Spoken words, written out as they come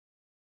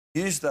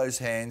Used those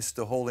hands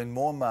to haul in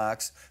more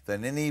marks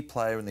than any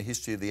player in the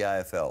history of the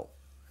AFL.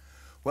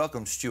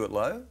 Welcome, Stewart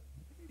Loewe.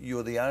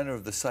 You're the owner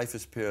of the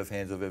safest pair of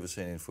hands I've ever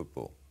seen in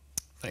football.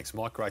 Thanks,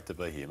 Mike. Great to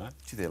be here, mate.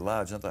 Gee, they're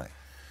large, aren't they?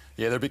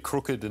 Yeah, they're a bit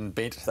crooked and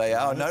bent. They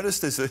are. I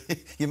noticed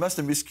you must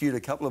have miscued a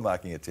couple of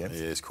marking attempts.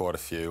 Yeah, there's quite a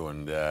few,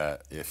 and a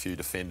few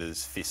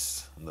defenders'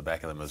 fists on the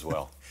back of them as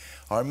well.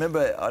 I don't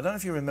know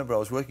if you remember, I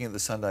was working at the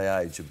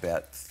Sunday Age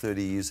about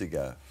 30 years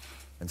ago,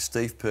 and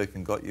Steve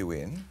Perkin got you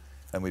in,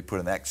 and we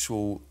put an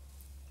actual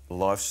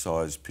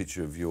life-size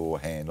picture of your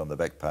hand on the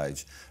back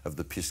page of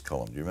the piss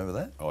column. Do you remember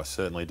that? I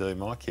certainly do,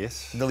 Mike,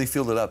 yes. Nearly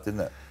filled it up,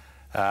 didn't it?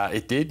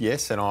 It did,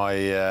 yes, and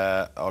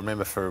I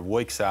remember for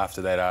weeks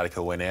after that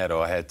article went out,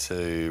 I had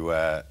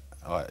to,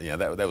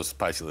 that was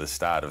basically the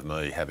start of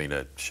me having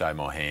to show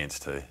my hands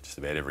to just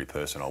about every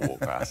person I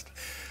walked past.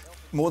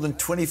 More than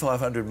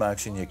 2,500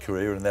 marks in your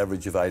career and an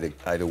average of eight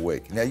a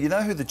week. Now, you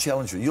know who the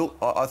challenger is.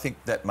 I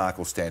think that mark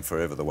will stand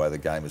forever the way the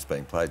game is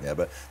being played now,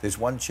 but there's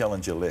one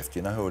challenger left.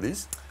 You know who it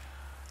is?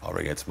 I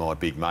reckon it's my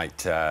big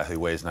mate who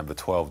wears number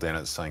 12 down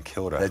at St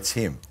Kilda. That's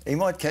him. He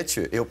might catch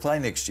you. He'll play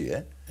next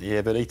year.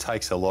 Yeah, but he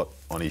takes a lot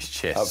on his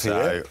chest.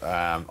 So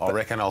I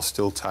reckon I'll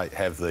still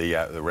have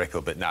the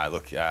record. But no,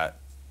 look,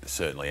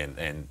 certainly,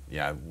 and you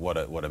know what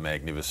a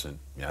magnificent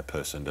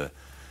person to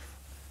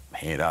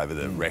hand over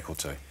the record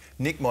to.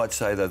 Nick might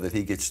say though that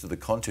he gets to the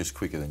contest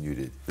quicker than you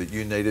did. That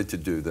you needed to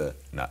do the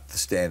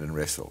stand and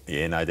wrestle.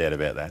 Yeah, no doubt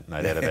about that.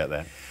 No doubt about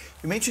that.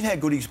 You mentioned how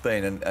good he's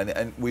been,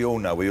 and we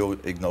all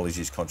acknowledge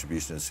his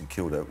contribution at St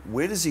Kilda.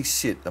 Where does he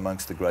sit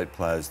amongst the great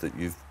players that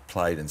you've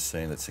played and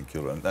seen at St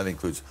Kilda? And that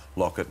includes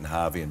Lockett and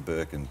Harvey and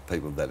Burke and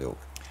people of that ilk.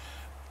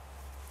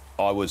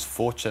 I was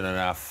fortunate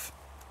enough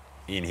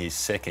in his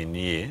second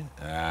year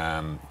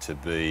to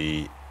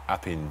be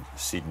up in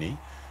Sydney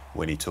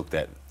when he took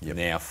that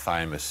now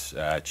famous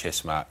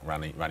chest mark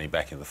running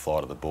back in the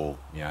flight of the ball.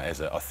 You know, as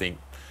I think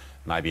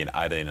maybe an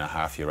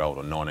 18-and-a-half-year-old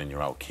or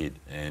 19-year-old kid,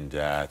 and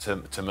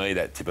to me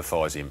that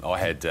typifies him. I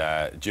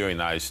had during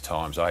those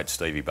times I had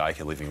Stevie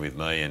Baker living with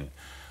me, and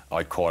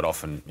I'd quite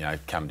often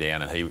come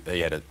down, and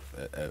he had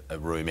a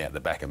room out the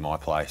back of my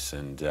place,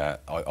 and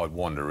I'd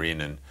wander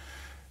in, and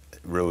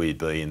Rui'd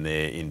be in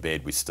there in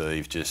bed with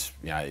Steve, just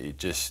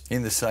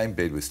in the same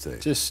bed with Steve,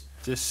 just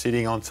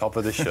sitting on top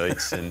of the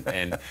sheets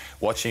and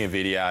watching a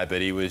video,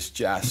 but he was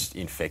just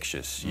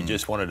infectious. You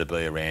just wanted to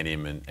be around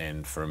him,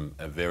 and from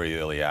a very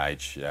early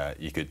age,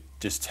 you could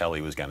just tell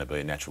he was going to be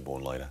a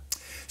natural-born leader.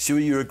 So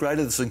you were great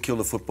at the St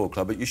Kilda Football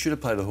Club, but you should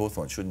have played at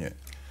Hawthorn, shouldn't you?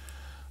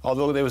 Oh,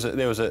 look,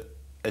 there was a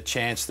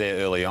chance there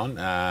early on.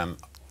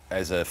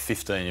 As a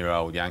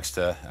 15-year-old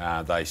youngster,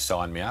 they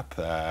signed me up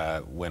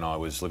when I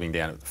was living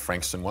down at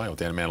Frankston Way, or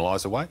down Mount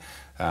Eliza Way.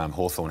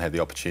 Hawthorn had the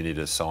opportunity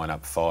to sign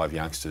up 5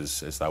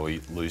 youngsters as they were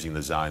losing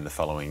the zone the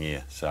following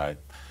year. So,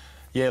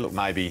 yeah, look,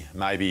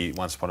 maybe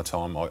once upon a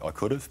time I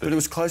could have. But it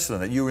was closer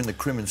than that. You were in the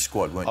Crimmins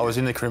squad, weren't you? I was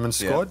in the Crimmins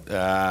squad.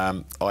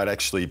 I'd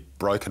actually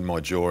broken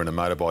my jaw in a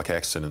motorbike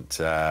accident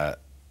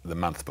the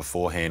month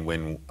beforehand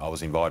when I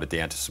was invited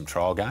down to some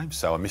trial games,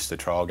 so I missed the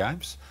trial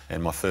games.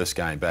 And my first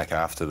game back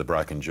after the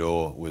broken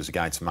jaw was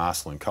against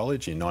Marcelin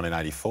College in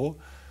 1984.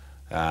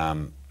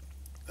 A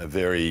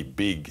very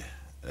big,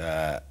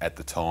 at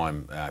the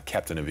time,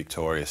 captain of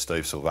Victoria,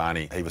 Steve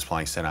Silvani, he was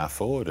playing centre-half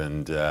forward,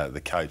 and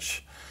the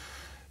coach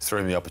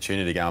threw me the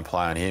opportunity to go and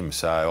play on him.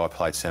 So I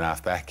played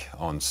centre-half back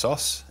on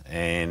Sauce,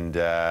 and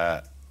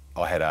I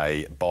had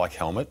a bike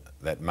helmet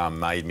that Mum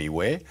made me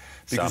wear.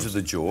 Because of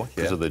the jaw?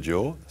 Because of the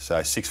jaw. So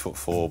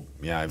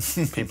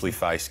 6'4",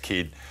 pimply-faced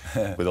kid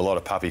with a lot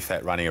of puppy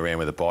fat running around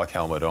with a bike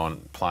helmet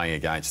on, playing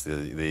against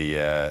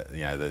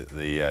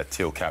the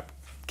teal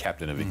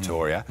captain of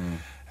Victoria.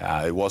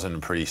 It wasn't a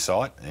pretty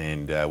sight,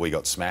 and we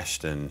got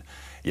smashed, and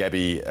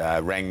Yabby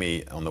rang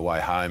me on the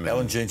way home.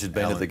 Alan Jeans had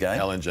been at the game?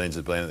 Alan Jeans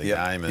had been at the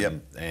game,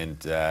 and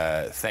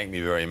thanked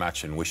me very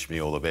much and wished me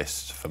all the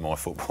best for my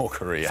football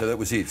career. So that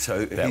was it?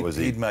 So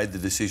he'd made the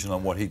decision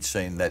on what he'd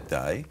seen that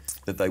day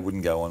that they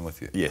wouldn't go on with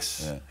you?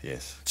 Yes,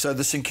 yes. So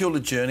the St Kilda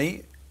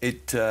journey,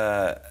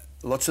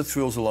 lots of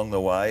thrills along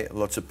the way,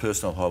 lots of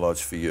personal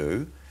highlights for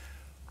you.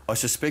 I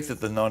suspect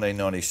that the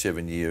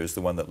 1997 year is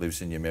the one that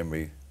lives in your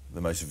memory the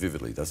most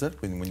vividly, does it?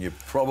 When you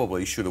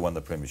probably should have won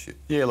the premiership.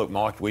 Yeah, look,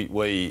 Mike,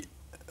 we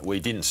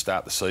didn't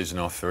start the season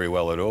off very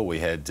well at all. We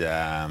had,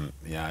 I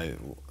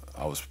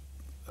was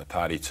a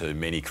party to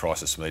many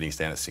crisis meetings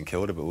down at St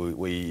Kilda, but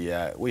we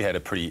had a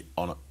pretty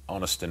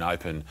honest and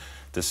open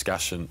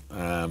discussion.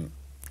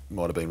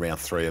 Might have been round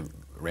 3 or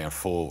round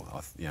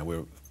 4. We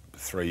were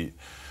 3,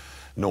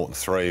 Norton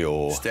 3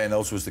 or... Stan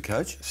Ells was the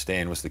coach?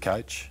 Stan was the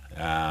coach.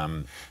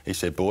 He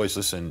said, boys,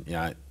 listen,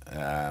 I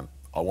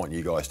want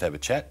you guys to have a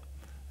chat.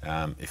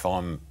 If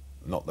I'm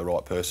not the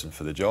right person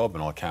for the job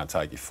and I can't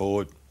take you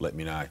forward, let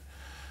me know.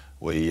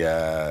 We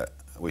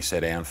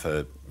sat down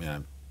for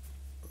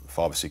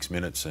 5 or 6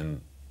 minutes and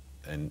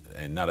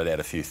nutted out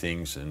a few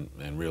things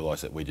and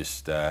realised that we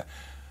just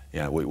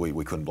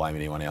we couldn't blame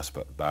anyone else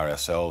but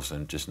ourselves,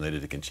 and just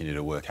needed to continue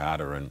to work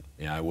harder. And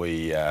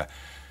we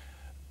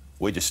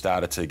just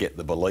started to get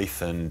the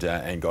belief and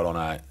got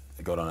on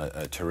got on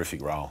a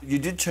terrific roll. You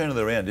did turn it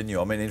around, didn't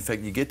you? I mean, in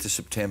fact, you get to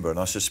September, and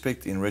I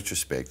suspect, in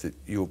retrospect, that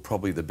you were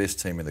probably the best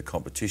team in the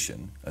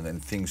competition, and then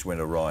things went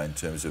awry in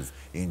terms of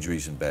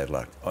injuries and bad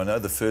luck. I know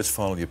the first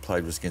final you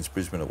played was against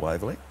Brisbane at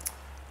Waverley.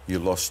 You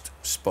lost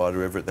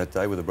Spider Everett that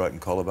day with a broken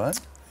collarbone.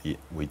 Yeah,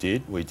 we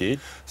did.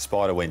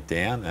 Spider went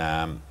down.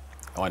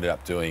 I ended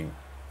up doing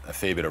a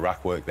fair bit of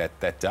ruck work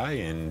that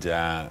day, and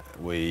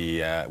we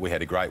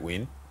had a great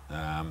win.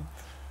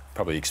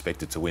 Probably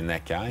expected to win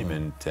that game,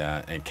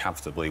 and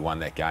comfortably won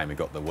that game and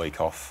got the week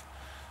off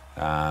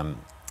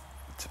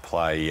to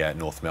play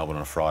North Melbourne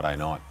on a Friday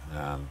night.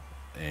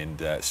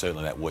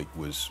 Certainly that week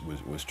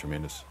was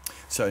tremendous.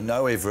 So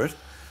no Everett,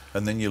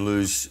 and then you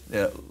lose.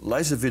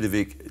 Laser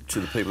Vidovic, to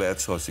the people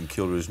outside St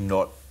Kilda, is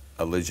not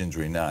a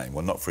legendary name.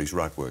 Well, not for his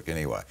ruck work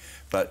anyway.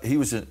 But he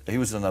was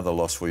another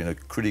loss for you, a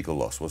critical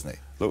loss, wasn't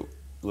he? Look,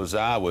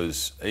 Lazar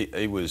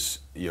was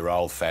your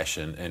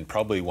old-fashioned and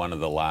probably one of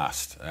the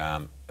last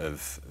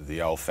of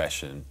the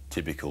old-fashioned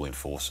typical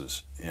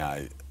enforcers. You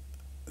know,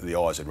 the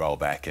eyes would roll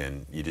back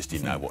and you just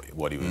didn't know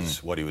what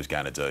he was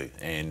going to do,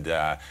 and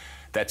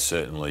that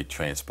certainly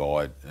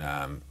transpired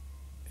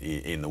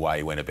in the way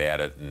he went about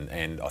it,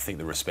 and I think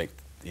the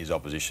respect his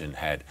opposition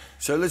had.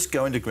 So let's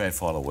go into grand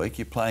final week.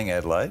 You're playing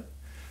Adelaide.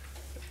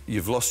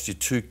 You've lost your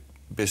two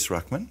best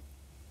ruckmen.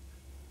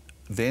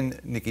 Then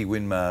Nicky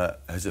Winmar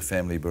has a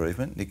family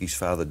bereavement. Nicky's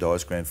father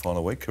dies grand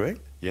final week, correct?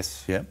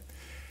 Yes. Yeah.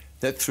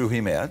 That threw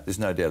him out. There's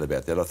no doubt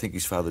about that. I think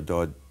his father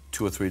died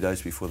 2 or 3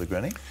 days before the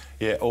granny.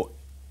 Yeah.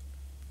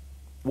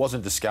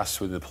 Wasn't discussed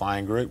with the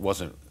playing group.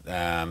 Wasn't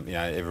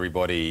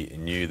everybody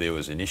knew there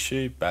was an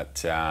issue,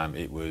 but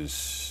it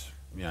was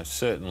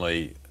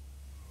certainly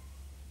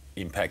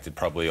impacted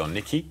probably on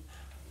Nicky.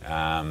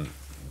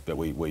 But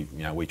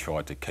we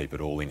tried to keep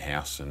it all in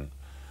house and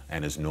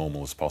as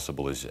normal as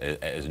possible,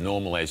 as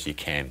normal as you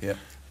can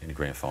in the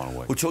grand final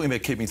week. Well, talking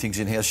about keeping things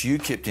in house, you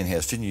kept in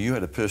house, didn't you? You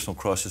had a personal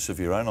crisis of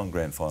your own on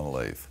grand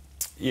final eve.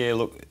 Yeah,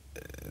 look,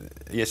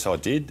 yes, I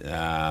did.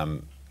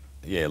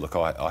 Look,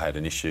 I had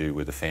an issue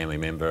with a family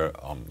member.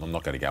 I'm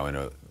not going to go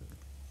into it,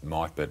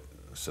 Mike, but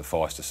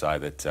suffice to say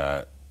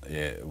that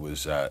it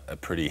was a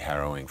pretty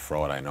harrowing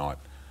Friday night.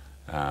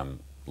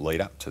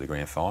 Lead up to the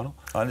grand final.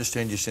 I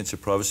understand your sense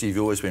of privacy. You've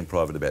always been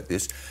private about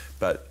this,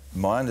 but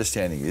my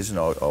understanding is, and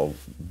I'll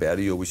bow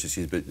to your wishes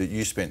here, but that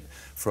you spent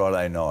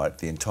Friday night,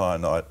 the entire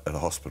night, at a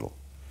hospital.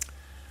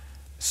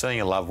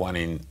 Seeing a loved one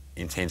in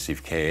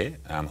intensive care,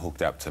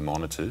 hooked up to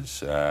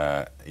monitors,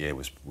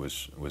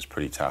 was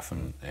pretty tough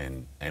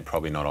and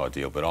probably not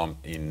ideal. But I'm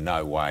in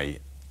no way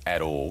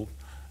at all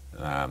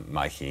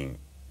making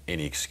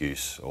any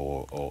excuse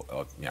or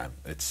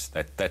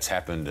that's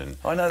happened, and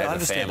I know,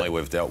 as a family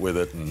we've dealt with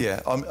it. And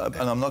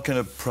I'm not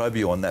going to probe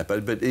you on that,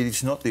 but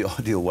it's not the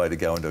ideal way to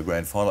go into a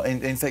grand final.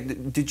 And in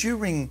fact, did you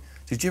ring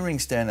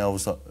Stan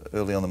Alves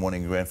early on the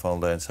morning of grand final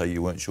day and say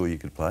you weren't sure you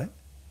could play?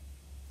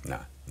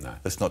 No.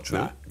 That's not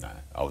true. No.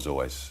 I was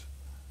always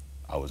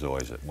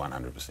at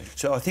 100%.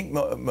 So I think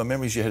my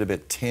memory is you had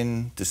about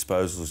 10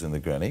 disposals in the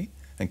granny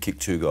and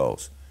kicked 2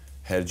 goals.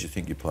 How did you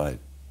think you played?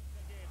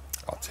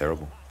 Oh,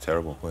 terrible.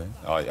 Well,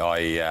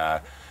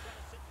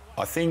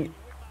 I think,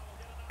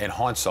 and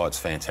hindsight's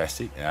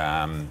fantastic.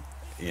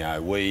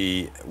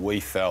 We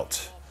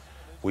felt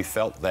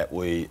that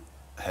we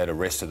had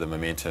arrested the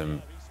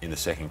momentum in the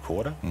second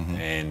quarter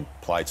and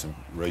played some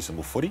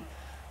reasonable footy,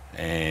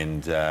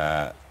 and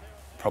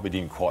probably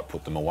didn't quite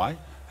put them away.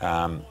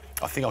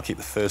 I think I kicked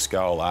the first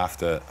goal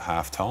after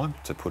half time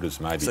to put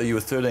us maybe. So you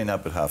were 13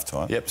 up at half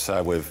time. Yep.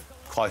 So we're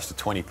close to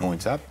 20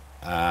 points up.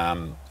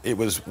 It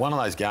was one of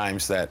those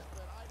games that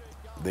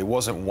there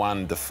wasn't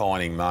one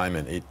defining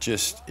moment. It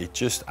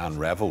just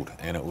unravelled,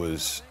 and it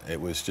was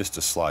just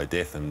a slow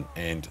death.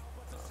 And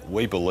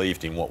we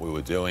believed in what we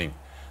were doing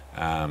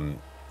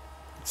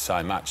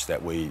so much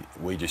that we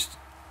just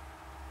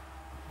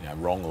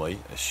wrongly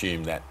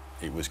assumed that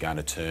it was going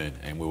to turn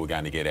and we were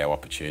going to get our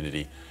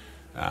opportunity.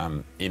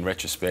 In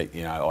retrospect,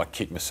 I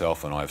kick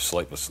myself and I have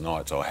sleepless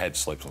nights. I had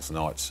sleepless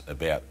nights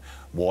about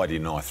why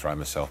didn't I throw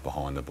myself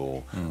behind the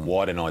ball?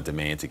 Why didn't I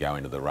demand to go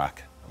into the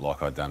ruck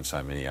like I'd done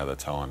so many other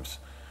times?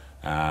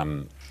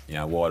 Why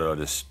did I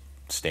just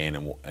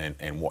stand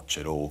and watch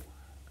it all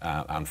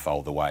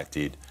unfold the way it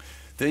did?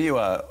 There you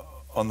are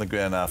on the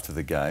ground after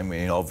the game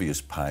in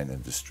obvious pain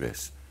and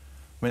distress.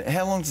 I mean,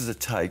 how long does it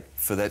take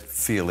for that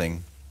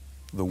feeling,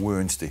 the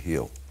wounds to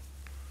heal?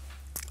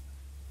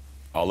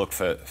 I look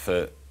for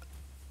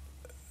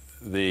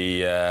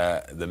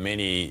the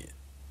many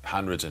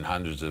hundreds and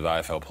hundreds of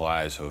AFL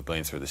players who have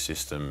been through the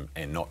system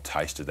and not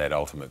tasted that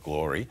ultimate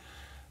glory,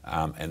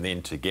 and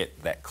then to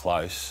get that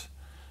close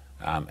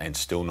and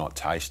still not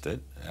taste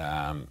it.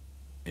 I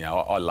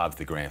love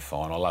the grand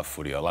final. I love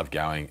footy. I love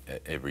going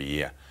every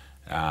year,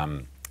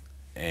 and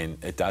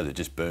it does. It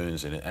just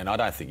burns, and I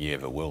don't think you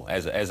ever will.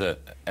 As a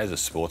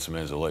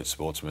sportsman, as an elite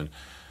sportsman,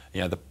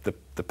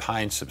 the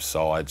pain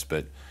subsides,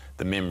 but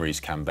the memories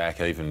come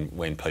back even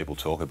when people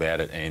talk about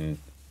it, and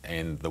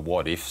the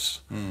what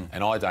ifs.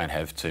 And I don't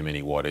have too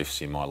many what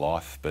ifs in my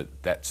life, but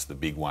that's the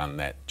big one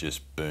that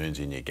just burns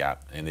in your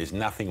gut, and there's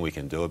nothing we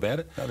can do about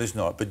it. No, there's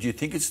not. But do you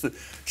think it's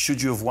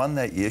should you have won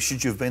that year?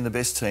 Should you have been the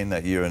best team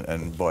that year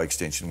and by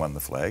extension won the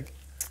flag?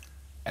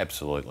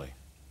 Absolutely.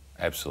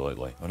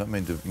 Absolutely. I don't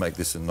mean to make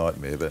this a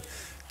nightmare, but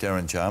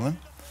Darren Jarman,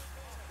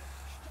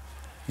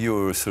 you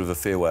were sort of a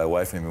fair way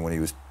away from him when he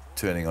was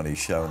turning on his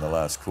show in the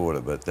last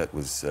quarter, but that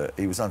was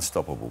he was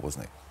unstoppable,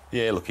 wasn't he?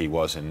 Yeah, look, he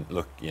was, and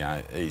look, you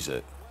know,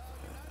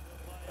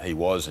 he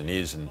was and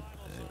is, and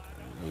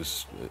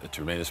was a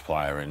tremendous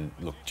player. And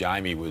look,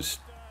 Jamie was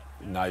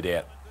no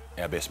doubt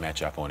our best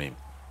matchup on him,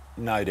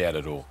 no doubt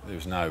at all. There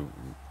was no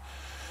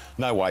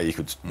way you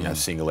could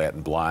single out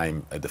and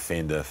blame a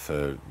defender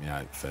for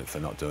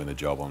not doing the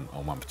job on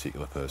one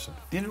particular person.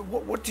 You know,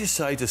 what do you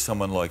say to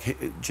someone like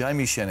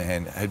Jamie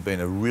Sheahan had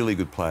been a really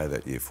good player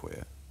that year for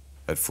you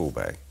at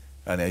fullback,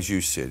 and as you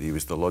said, he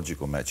was the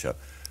logical matchup.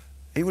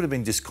 He would have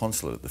been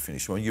disconsolate at the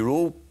finish. Well, you're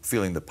all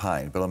feeling the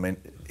pain, but I mean,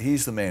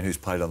 he's the man who's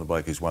played on the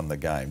bloke who's won the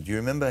game. Do you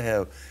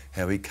remember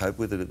how he coped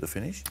with it at the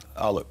finish?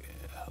 Oh, look,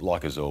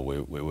 like us all,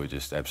 we were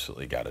just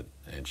absolutely gutted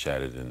and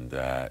shattered, and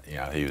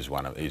he was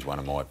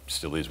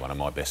still is one of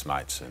my best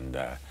mates, and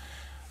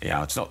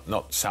it's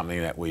not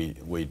something that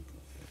we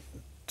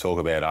talk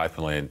about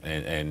openly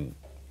and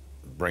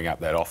bring up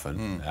that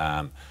often.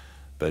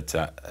 But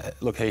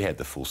look, he had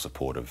the full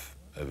support of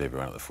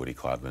everyone at the footy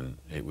club, and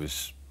it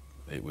was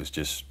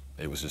just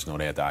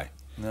not our day.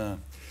 No.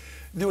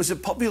 There was a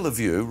popular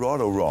view,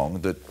 right or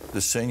wrong, that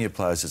the senior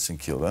players at St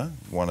Kilda,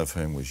 one of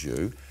whom was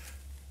you,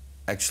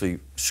 actually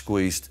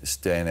squeezed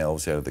Stan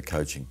Alves out of the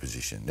coaching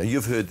position. Now,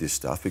 you've heard this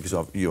stuff because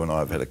you and I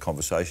have had a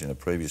conversation a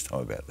previous time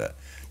about that.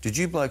 Did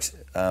you blokes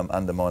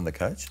undermine the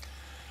coach?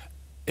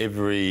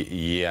 Every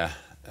year,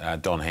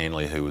 Don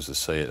Hanley, who was the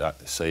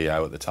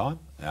CEO at the time,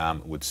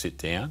 would sit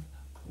down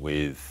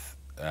with,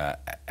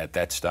 at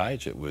that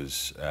stage, it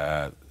was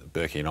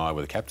Berkey and I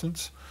were the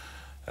captains,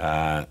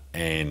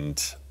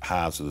 and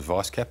Harves was the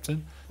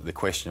vice-captain. The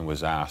question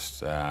was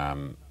asked,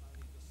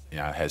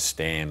 has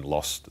Stan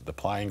lost the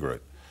playing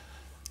group?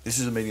 This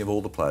is a meeting of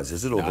all the players,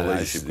 is it, or the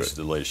leadership group? This is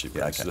the leadership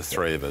group. Okay. The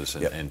three of us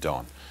and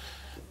Don.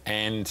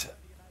 And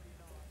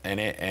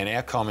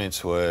our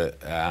comments were,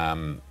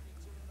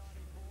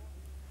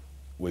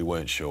 we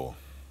weren't sure.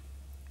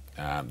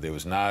 There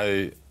was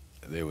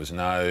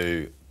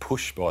no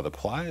push by the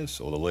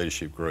players or the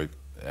leadership group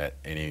at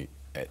any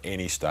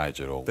stage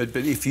at all. But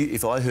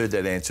if I heard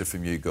that answer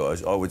from you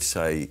guys, I would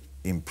say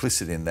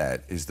implicit in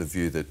that is the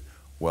view that,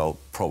 well,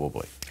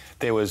 probably.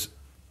 There was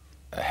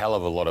a hell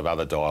of a lot of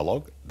other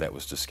dialogue that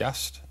was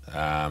discussed,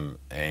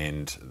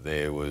 and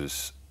there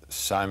was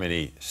so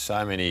many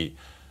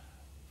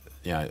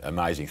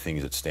amazing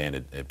things that Stan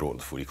had brought to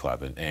the footy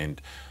club,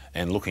 and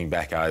looking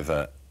back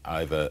over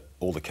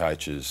all the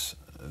coaches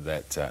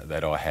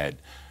that I had,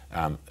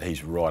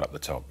 he's right up the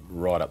top.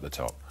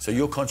 So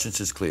your conscience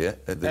is clear?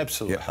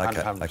 Absolutely, yeah,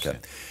 100%. Okay.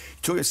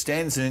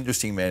 Stan's an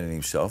interesting man in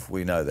himself,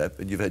 we know that,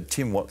 but you've had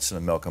Tim Watson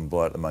and Malcolm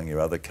Blight among your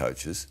other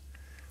coaches.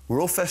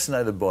 We're all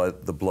fascinated by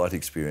the Blight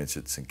experience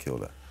at St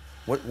Kilda.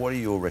 What are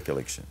your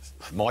recollections?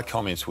 My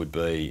comments would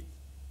be,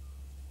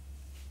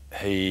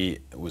 he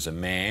was a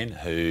man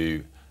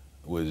who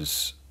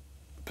was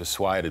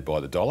persuaded by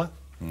the dollar,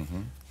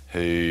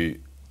 who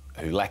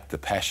lacked the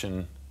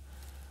passion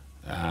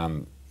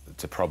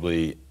to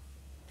probably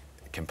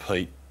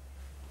compete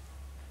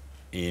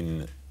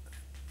in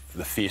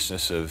the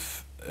fierceness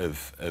of the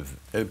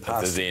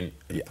then.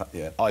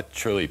 Yeah. I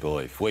truly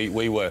believe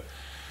we were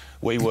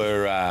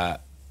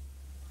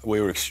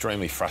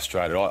extremely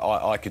frustrated.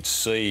 I could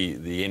see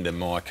the end of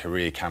my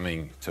career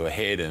coming to a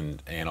head,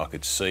 and I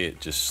could see it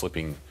just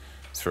slipping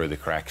through the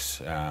cracks.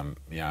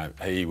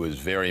 He was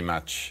very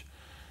much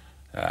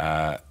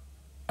a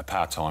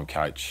part-time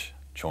coach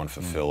trying to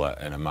fulfil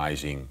an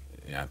amazing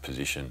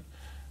position.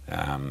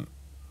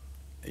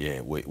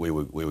 We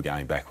were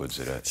going backwards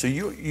at it. So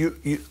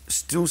you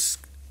still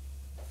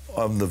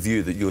on the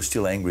view that you're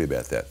still angry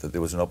about that there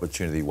was an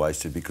opportunity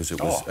wasted because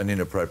it was an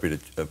inappropriate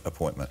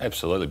appointment.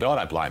 Absolutely, but I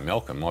don't blame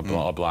Malcolm.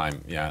 I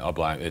blame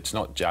it's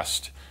not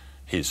just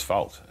his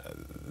fault.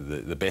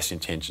 The best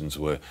intentions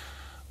were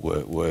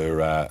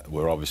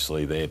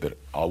obviously there, but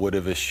I would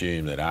have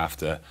assumed that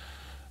after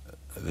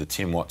the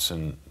Tim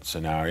Watson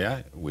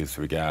scenario, with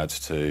regards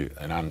to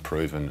an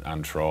unproven,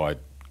 untried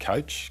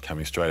coach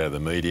coming straight out of the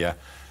media,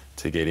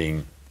 to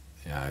getting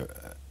a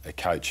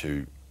coach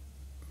who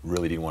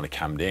really didn't want to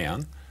come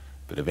down,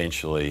 but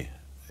eventually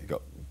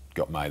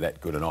got made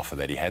that good an offer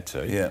that he had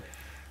to. Yeah,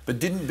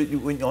 but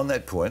on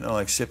that point, and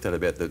I accept that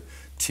about that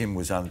Tim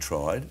was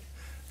untried,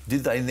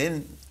 did they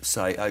then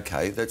say,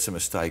 OK, that's a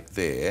mistake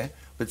there,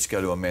 let's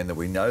go to a man that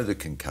we know that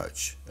can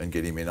coach and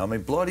get him in? I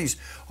mean, Blighty's,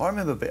 I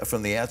remember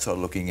from the outside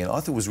looking in, I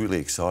thought was really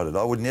excited.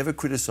 I would never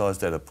criticise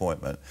that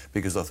appointment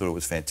because I thought it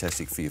was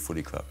fantastic for your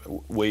footy club.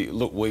 We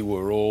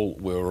were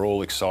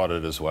all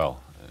excited as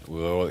well.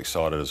 We were all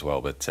excited as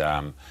well, but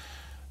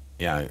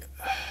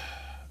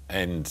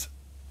and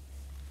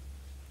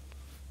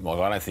Mike,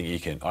 I don't think you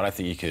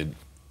can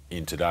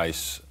in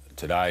today's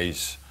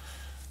today's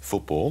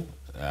football,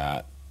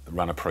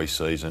 run a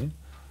pre-season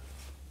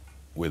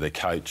with a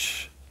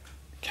coach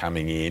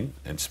coming in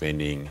and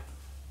spending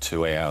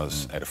 2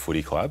 hours at a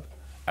footy club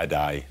a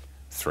day,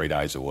 3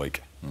 days a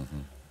week.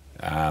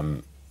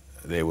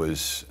 There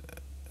was,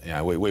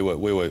 we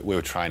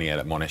were training out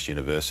at Monash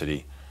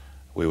University.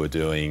 We were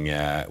doing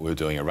a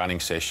running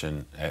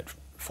session at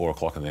 4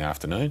 o'clock in the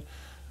afternoon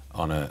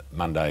on a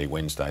Monday,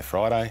 Wednesday,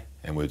 Friday,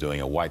 and we were doing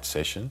a weight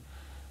session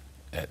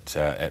at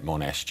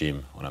Monash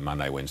Gym on a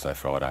Monday, Wednesday,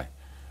 Friday.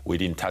 We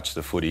didn't touch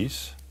the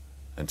footies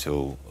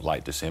until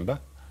late December,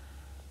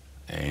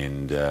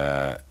 and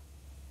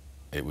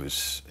we were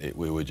just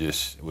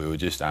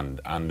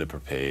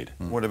underprepared.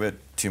 What about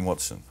Tim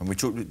Watson? And we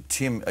talked to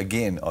Tim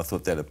again. I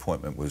thought that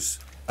appointment was,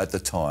 at the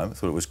time, I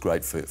thought it was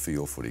great for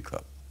your footy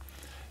club.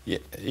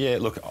 Yeah.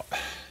 Look,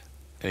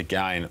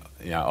 again,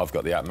 I've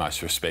got the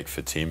utmost respect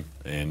for Tim,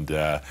 and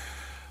I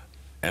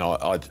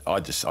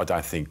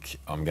don't think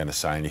I'm going to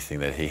say anything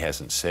that he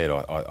hasn't said.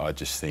 I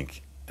just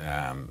think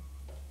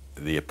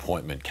the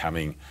appointment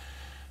coming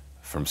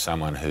from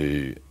someone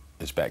who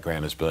his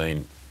background has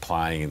been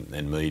playing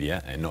in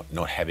media and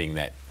not having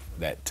that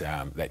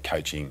direct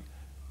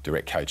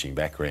coaching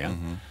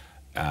background,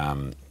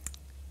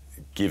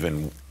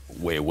 given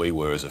where we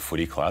were as a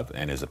footy club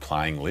and as a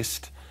playing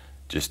list,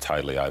 just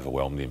totally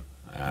overwhelmed him.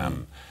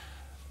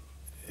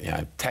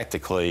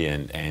 Tactically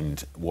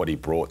and what he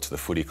brought to the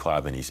footy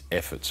club and his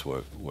efforts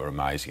were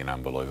amazing and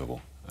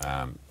unbelievable.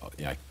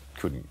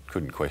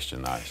 Couldn't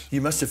question those.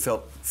 You must have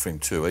felt for him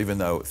too, even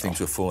though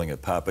things were falling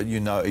apart. But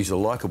he's a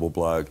likeable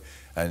bloke,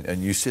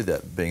 and you said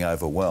that being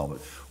overwhelmed.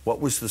 What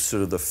was the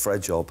sort of the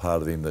fragile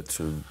part of him that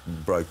sort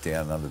of broke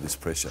down under this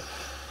pressure?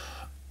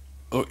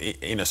 Look,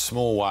 in a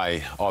small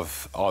way,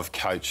 I've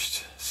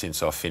coached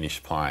since I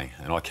finished playing,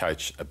 and I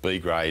coach a B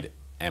grade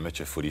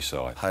amateur footy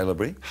side.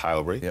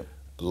 Haileybury. Yep.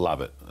 Love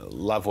it.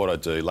 Love what I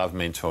do. Love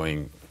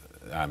mentoring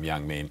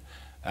young men,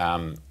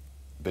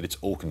 but it's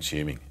all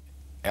consuming.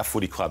 Our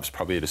footy club's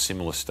probably at a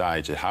similar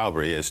stage at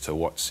Haileybury as to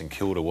what St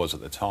Kilda was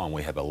at the time.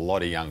 We have a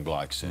lot of young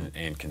blokes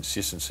and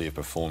consistency of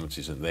performance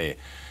isn't there.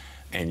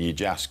 And you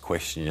just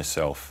question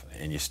yourself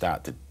and you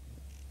start to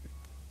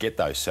get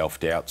those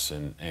self-doubts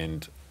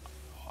and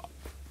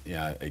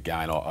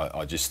again,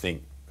 I just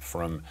think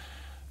from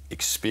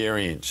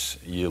experience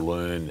you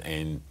learn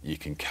and you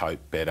can cope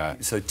better.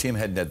 So Tim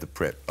hadn't had the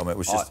prep. I mean, it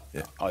was just...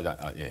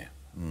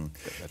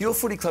 Your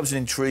footy club's an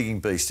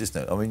intriguing beast,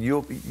 isn't it? I mean,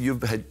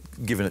 you've had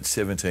given it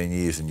 17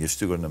 years and you've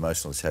still got an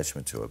emotional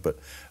attachment to it. But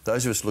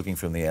those of us looking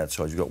from the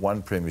outside, you've got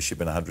one premiership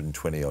in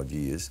 120-odd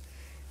years.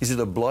 Is it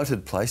a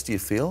blighted place, do you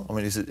feel? I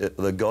mean, are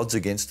the gods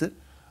against it?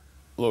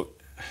 Look,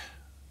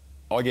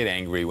 I get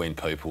angry when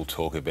people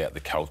talk about the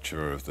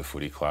culture of the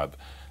footy club.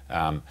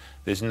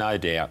 There's no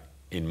doubt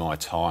in my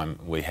time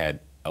we had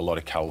a lot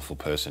of colourful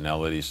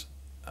personalities,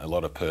 a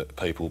lot of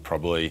people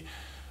probably,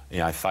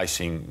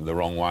 facing the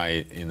wrong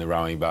way in the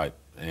rowing boat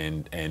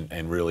and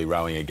really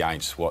rowing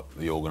against what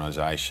the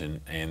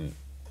organisation and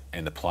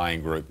the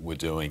playing group were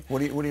doing. What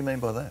do you mean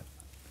by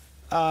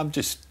that?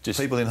 Just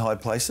people in high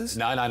places?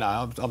 No.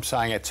 I'm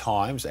saying at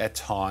times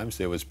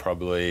there was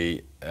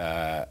probably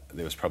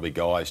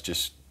guys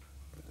just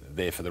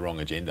there for the wrong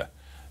agenda.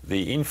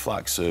 The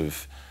influx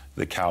of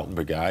the Carlton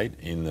Brigade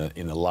in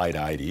the late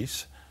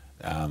 80s,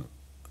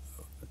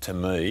 to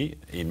me,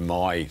 in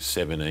my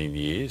 17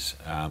 years,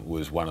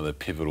 was one of the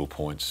pivotal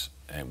points,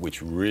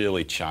 which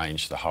really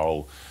changed the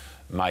whole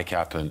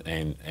make-up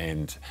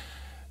and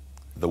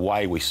the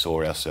way we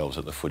saw ourselves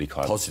at the footy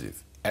club.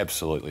 Positive.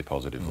 Absolutely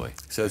positively.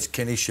 So it's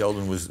Kenny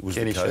Sheldon was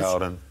Kenny the coach?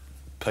 Sheldon,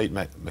 Pete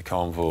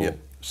McConville, Yep.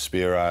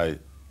 Spiro,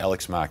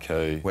 Alex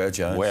Marcoux,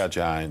 Wow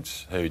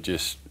Jones, who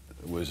just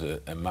was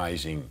an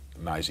amazing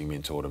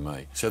mentor to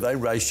me. So they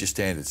raised your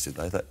standards, did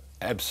they?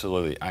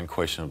 Absolutely,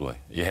 unquestionably.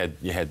 You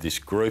had this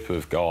group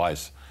of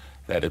guys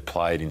that had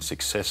played in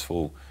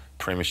successful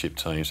premiership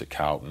teams at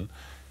Carlton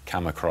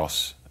come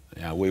across.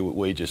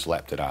 We just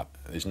lapped it up.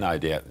 There's no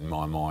doubt in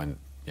my mind.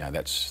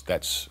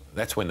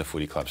 That's when the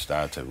footy club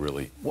started to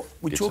really.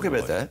 We talk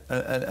about that,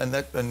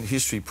 and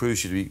history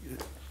proves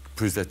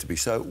that to be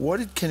so. Why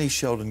did Kenny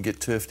Sheldon get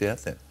turfed out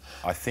then?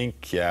 I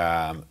think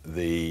I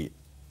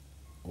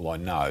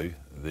know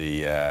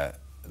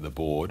the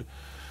board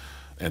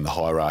and the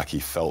hierarchy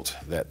felt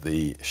that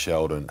the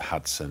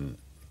Sheldon-Hudson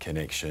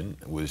connection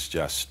was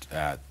just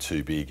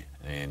too big,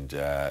 and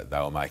they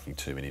were making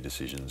too many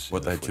decisions.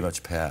 They had too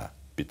much power?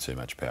 Bit too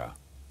much power.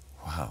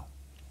 Wow.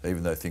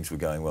 Even though things were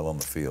going well on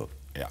the field?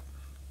 Yeah.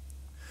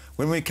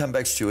 When we come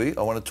back, Stewie,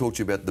 I want to talk to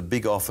you about the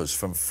big offers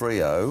from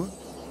Freo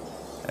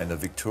and a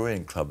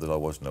Victorian club that I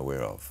wasn't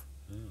aware of.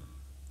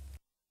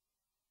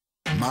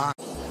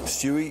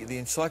 Stewie, the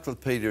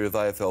Encyclopedia of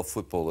AFL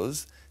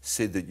Footballers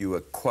said that you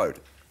were, quote,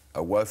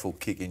 a woeful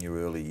kick in your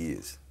early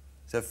years.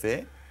 Is that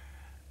fair?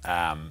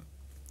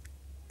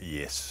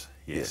 Yes.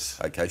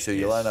 OK, so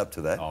you'll own up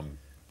to that? I'm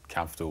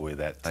comfortable with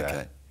that.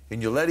 OK.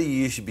 In your latter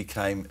years, you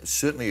became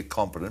certainly a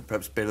competent,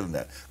 perhaps better than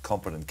that,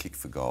 competent kick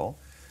for goal.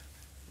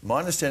 My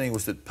understanding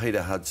was that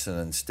Peter Hudson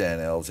and Stan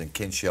Elves and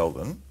Ken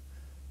Sheldon,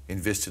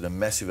 invested a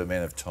massive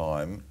amount of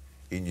time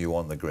in you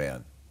on the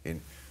ground,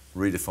 in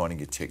redefining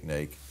your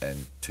technique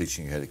and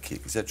teaching you how to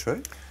kick. Is that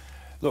true?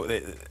 Look,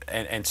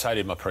 and so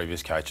did my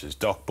previous coaches.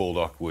 Doc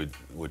Baldock would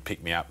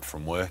pick me up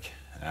from work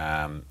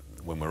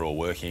when we were all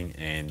working,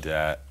 and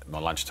my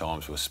lunch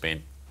times were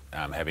spent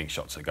having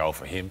shots of goal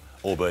for him,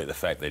 albeit the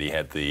fact that he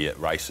had the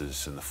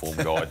races and the form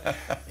guide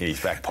in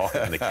his back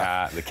pocket and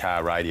the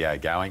car radio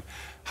going.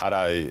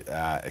 Hutto,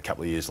 a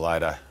couple of years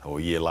later, or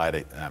a year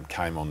later,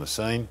 came on the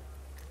scene,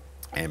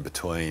 and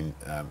between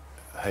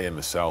he and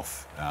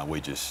myself,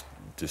 we just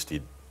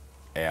did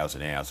hours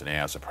and hours and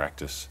hours of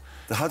practice.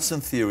 The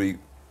Hudson theory,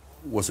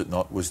 was it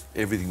not, was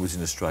everything was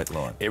in a straight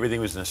line?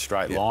 Everything was in a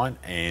straight line,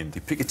 and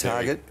you pick a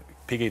target.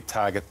 Pick a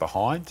target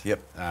behind.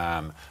 Yep.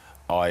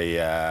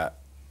 I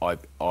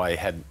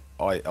had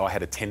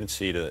a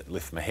tendency to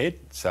lift my head,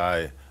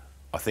 so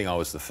I think I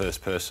was the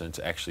first person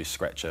to actually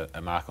scratch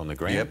a mark on the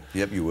ground.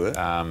 Yep, you were.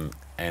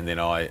 And then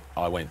I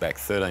went back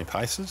 13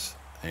 paces,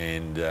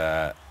 and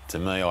to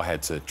me, I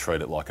had to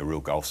treat it like a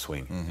real golf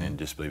swing and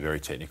just be very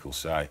technical.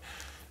 So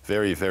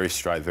very, very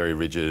straight, very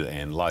rigid,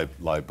 and low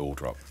ball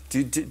drop.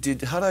 Did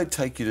Hutto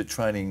take you to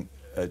training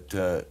at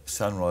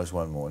sunrise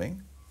one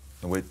morning,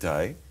 a wet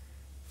day,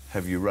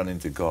 have you run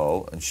into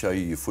goal and show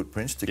you your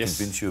footprints to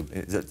convince you?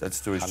 That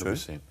story's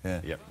 100%. true?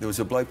 Yeah. Yep. There was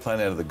a bloke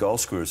playing out of the goal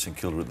square at St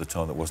Kilda at the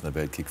time that wasn't a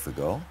bad kick for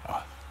goal.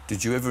 Oh.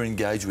 Did you ever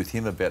engage with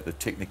him about the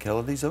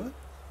technicalities of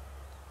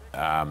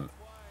it?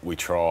 We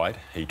tried.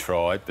 He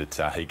tried, but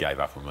he gave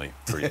up on me.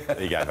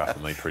 He gave up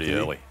on me pretty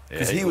early.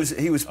 Because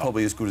he was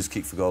probably as good as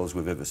kick for goal as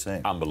we've ever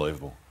seen.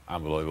 Unbelievable.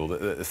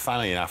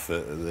 Funnily enough,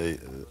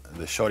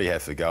 the shot he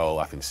had for goal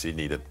up in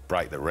Sydney to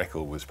break the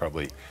record was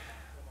probably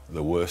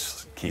the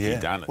worst kick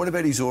he'd done. What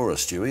about his aura,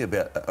 Stewie,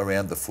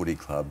 around the footy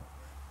club?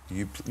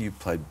 You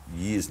played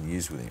years and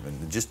years with him,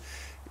 and just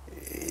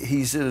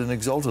he's at an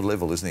exalted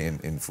level, isn't he,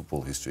 in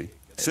football history?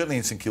 Certainly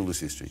in St Kilda's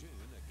history.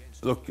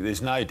 Look,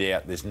 there's no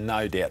doubt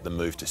the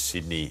move to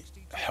Sydney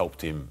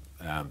helped him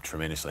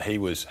tremendously. He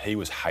was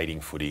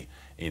hating footy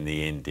in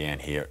the end down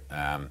here.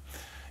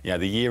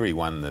 The year he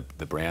won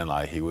the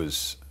Brownlow, he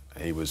was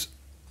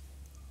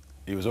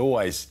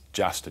always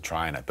just a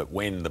trainer, but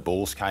when the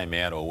balls came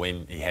out or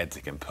when he had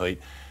to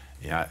compete,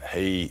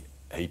 he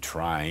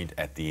trained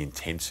at the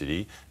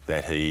intensity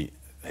that he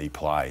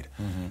played.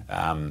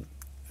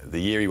 The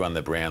year he won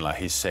the Brownlow,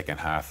 his second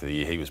half of the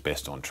year, he was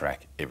best on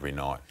track every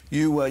night.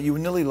 You were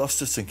nearly lost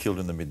to St Kilda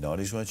in the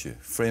mid-90s, weren't you?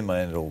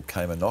 Fremantle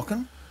came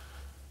a-knocking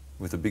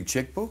with a big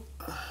chequebook.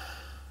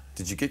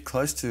 Did you get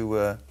close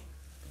to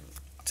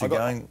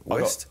going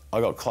west?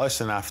 I got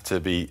close enough to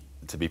be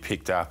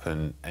picked up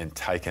and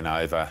taken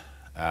over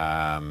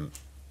to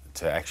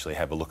actually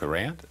have a look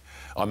around.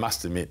 I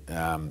must admit,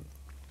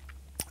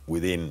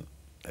 within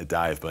a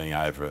day of being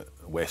over at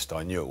West,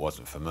 I knew it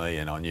wasn't for me,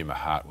 and I knew my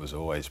heart was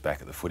always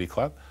back at the footy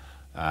club.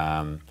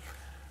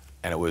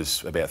 And it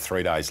was about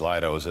 3 days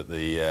later, I was at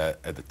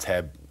the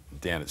tab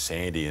down at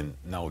Sandy, and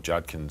Noel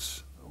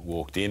Judkins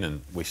walked in,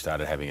 and we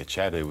started having a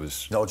chat.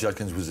 Noel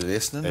Judkins was at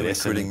Essendon, the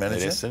recruiting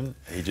manager? At Essendon.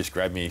 He just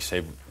grabbed me and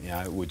said,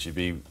 would you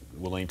be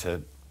willing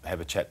to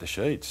have a chat to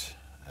Sheeds?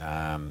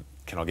 Can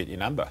I get your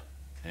number?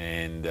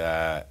 And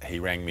he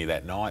rang me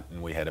that night,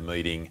 and we had a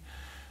meeting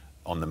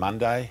on the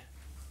Monday.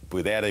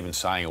 Without even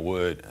saying a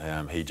word,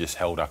 he just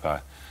held up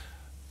a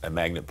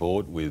magnet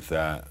board with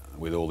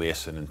all the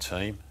Essendon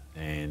team,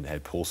 and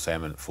had Paul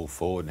Salmon at full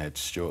forward and had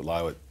Stewart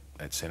Loewe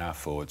at centre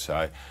forward.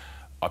 So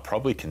I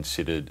probably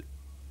considered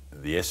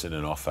the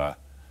Essendon offer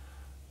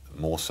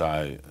more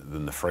so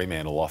than the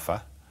Fremantle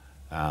offer.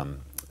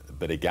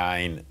 But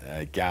again,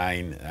 a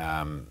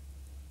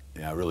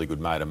really good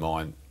mate of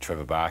mine,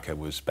 Trevor Barker,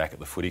 was back at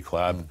the footy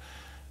club,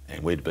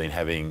 and we'd been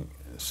having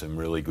some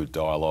really good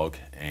dialogue,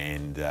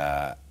 and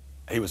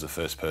he was the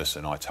first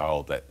person I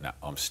told that, no,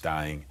 I'm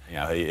staying.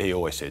 He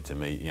always said to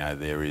me,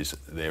 there is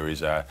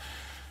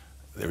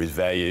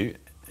value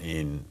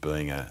in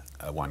being a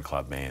one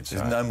club man. So,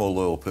 there's no more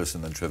loyal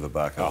person than Trevor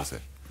Barker, was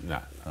there?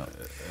 No,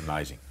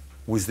 amazing.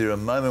 Was there a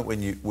moment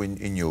when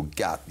in your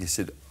gut you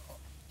said,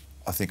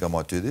 I think I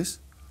might do this?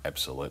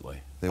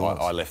 Absolutely. There was.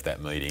 I left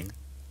that meeting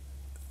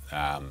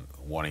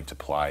wanting to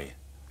play.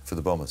 For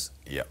the Bombers?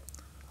 Yep.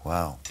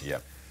 Wow.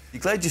 Yep. You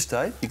glad you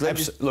stayed?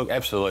 Look,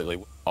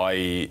 absolutely.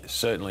 I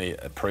certainly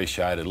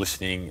appreciated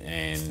listening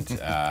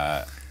and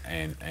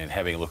and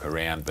having a look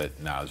around, but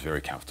no, I was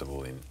very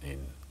comfortable in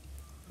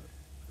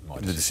my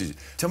decision.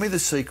 Tell me the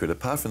secret,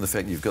 apart from the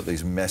fact you've got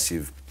these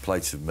massive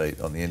plates of meat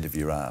on the end of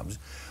your arms,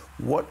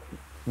 what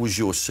was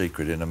your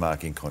secret in a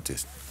marking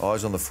contest?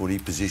 Eyes on the footy,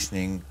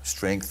 positioning,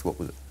 strength, what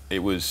was it?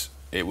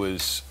 It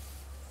was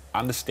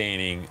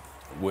understanding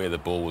where the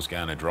ball was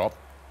going to drop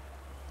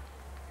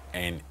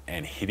and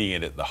hitting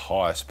it at the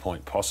highest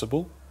point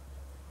possible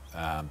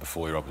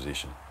before your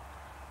opposition.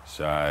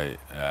 So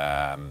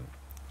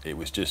it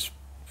was just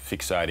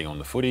fixating on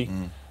the footy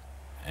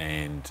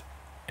and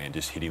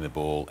just hitting the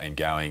ball and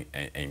going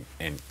and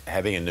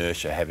having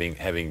inertia, having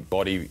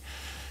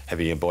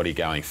a body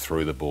going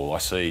through the ball. I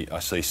see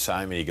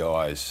so many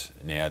guys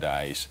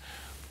nowadays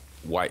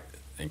wait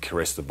and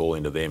caress the ball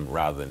into them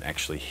rather than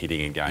actually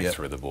hitting and going Yep.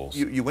 through the balls.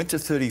 You went to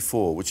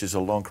 34, which is a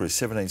long career,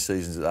 17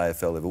 seasons at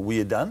AFL level. Were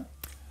you done?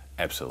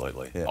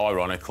 Absolutely. Yeah.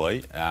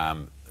 Ironically,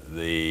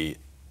 the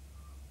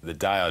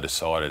day I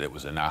decided it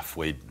was enough,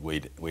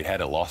 we'd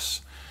had a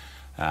loss.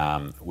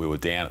 We were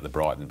down at the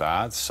Brighton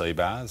bars, sea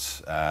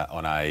bars,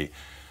 on a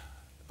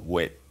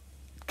wet,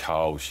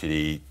 cold,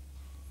 shitty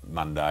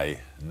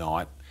Monday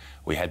night.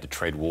 We had to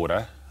tread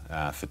water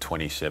for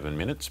 27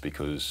 minutes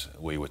because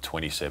we were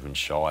 27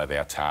 shy of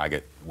our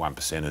target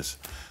 1%ers.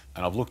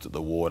 And I've looked at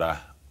the water.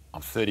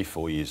 I'm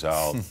 34 years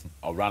old.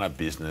 I run a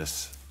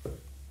business.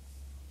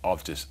 I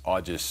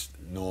just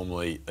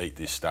normally eat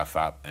this stuff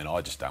up, and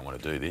I just don't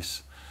want to do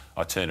this.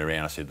 I turned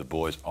around, I said to the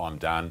boys, I'm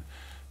done.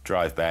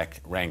 Drove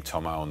back, rang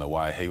Tomo on the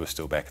way. He was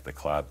still back at the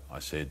club. I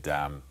said,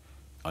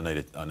 I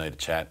need a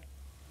chat.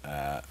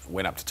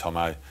 Went up to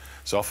Tomo's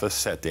office,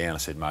 sat down. I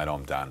said, mate,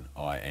 I'm done.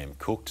 I am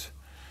cooked.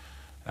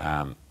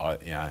 I've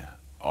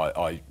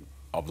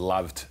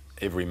loved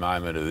every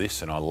moment of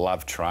this, and I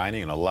love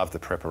training, and I love the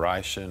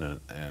preparation,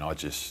 and I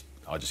just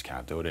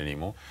can't do it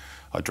anymore.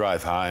 I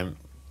drove home,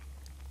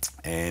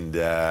 and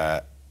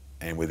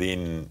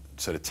within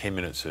sort of 10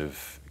 minutes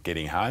of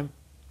getting home,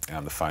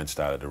 the phone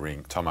started to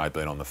ring. Tomo had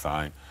been on the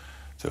phone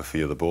to a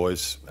few of the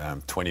boys.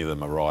 20 of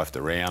them arrived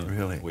around.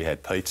 Really? We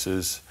had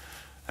pizzas.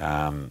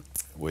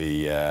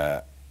 We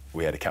had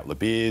a couple of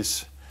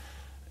beers,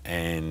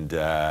 and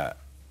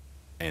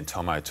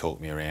Tomo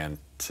talked me around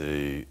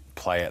to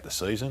play out the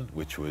season,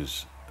 which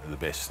was the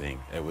best thing.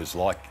 It was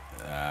like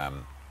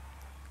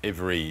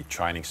every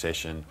training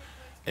session,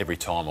 every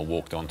time I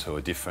walked onto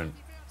a different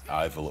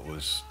oval, it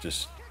was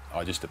just,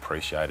 I just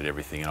appreciated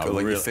everything. And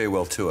Like your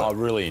farewell tour. I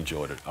really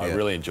enjoyed it. Yeah. I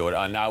really enjoyed it.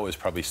 I know it was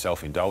probably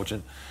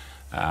self-indulgent,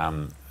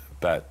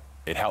 but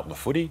it helped my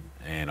footy,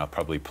 and I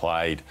probably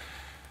played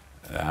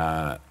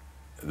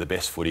the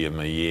best footy of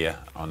my year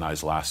on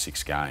those last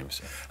 6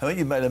 games. I think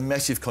you've made a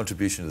massive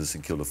contribution to the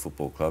St Kilda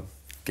Football Club.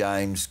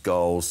 Games,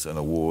 goals and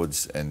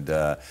awards, and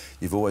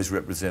you've always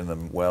represented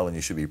them well, and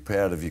you should be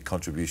proud of your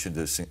contribution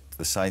to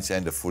the Saints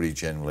and to footy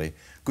generally.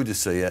 Good to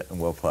see you, and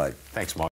well played. Thanks, Mike.